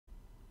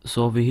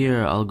So over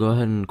here, I'll go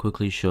ahead and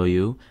quickly show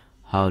you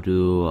how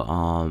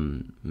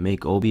to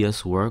make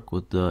OBS work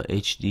with the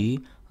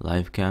HD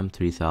LifeCam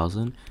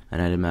 3000,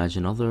 and I'd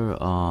imagine other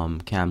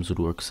cams would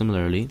work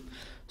similarly.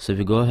 So if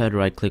you go ahead,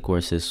 right click where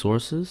it says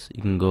sources,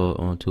 you can go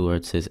on to where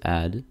it says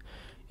add.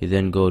 You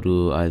then go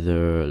to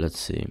either, let's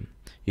see,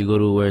 you go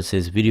to where it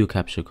says video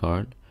capture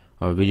card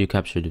or video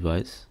capture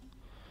device,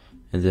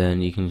 and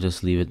then you can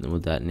just leave it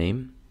with that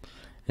name.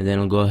 And then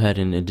it'll go ahead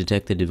and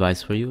detect the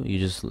device for you. You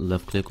just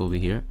left click over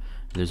here.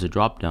 There's a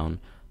drop down.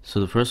 So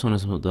the first one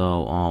is the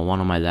one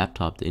on my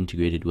laptop, the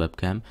integrated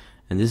webcam,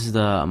 and this is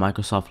the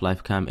Microsoft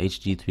LifeCam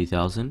HD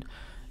 3000.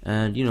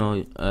 And you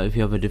know, if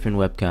you have a different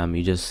webcam,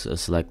 you just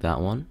select that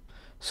one.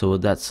 So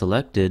with that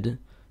selected,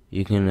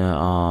 you can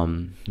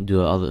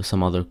do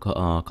some other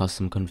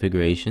custom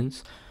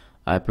configurations.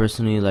 I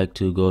personally like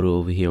to go to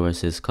over here where it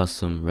says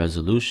custom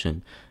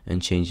resolution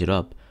and change it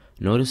up.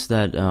 Notice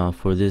that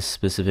for this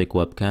specific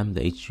webcam,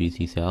 the HD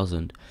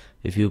 3000,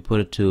 if you put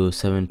it to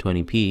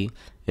 720p,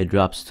 it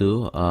drops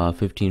to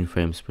 15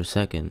 frames per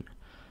second.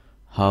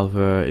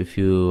 However, if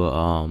you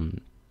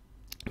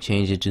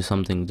change it to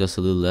something just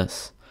a little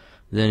less,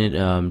 then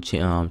it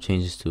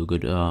changes to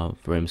good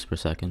frames per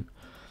second.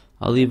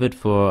 I'll leave it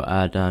for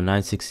at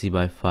 960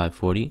 by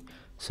 540,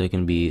 so it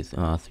can be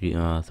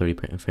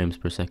 30 frames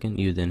per second.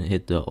 You then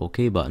hit the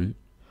OK button.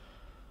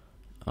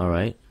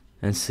 Alright,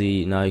 and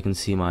see, now you can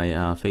see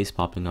my face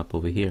popping up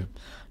over here.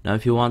 Now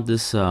if you want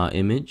this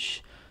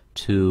image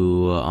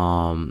to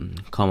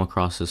come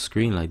across the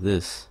screen like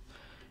this,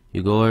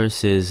 you go where it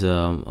says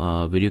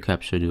video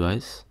capture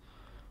device,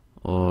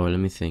 or let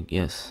me think,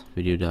 yes,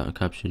 video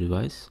capture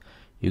device.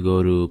 You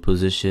go to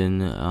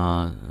position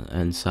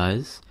and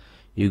size.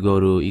 You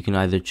can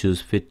either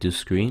choose fit to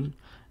screen,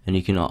 and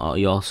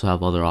you also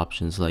have other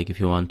options, like if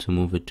you want to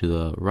move it to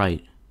the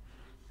right,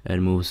 it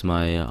moves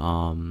my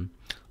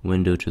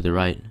window to the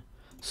right.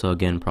 So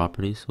again,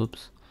 properties,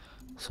 whoops.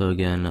 So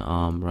again,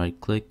 right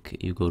click,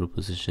 you go to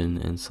position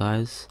and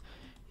size,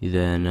 you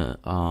then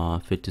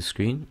fit to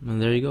screen,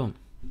 and there you go.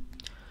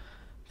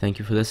 Thank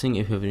you for listening.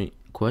 If you have any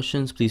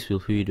questions, please feel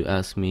free to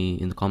ask me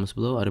in the comments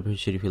below. I'd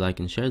appreciate if you like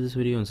and share this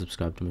video and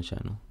subscribe to my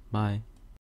channel. Bye.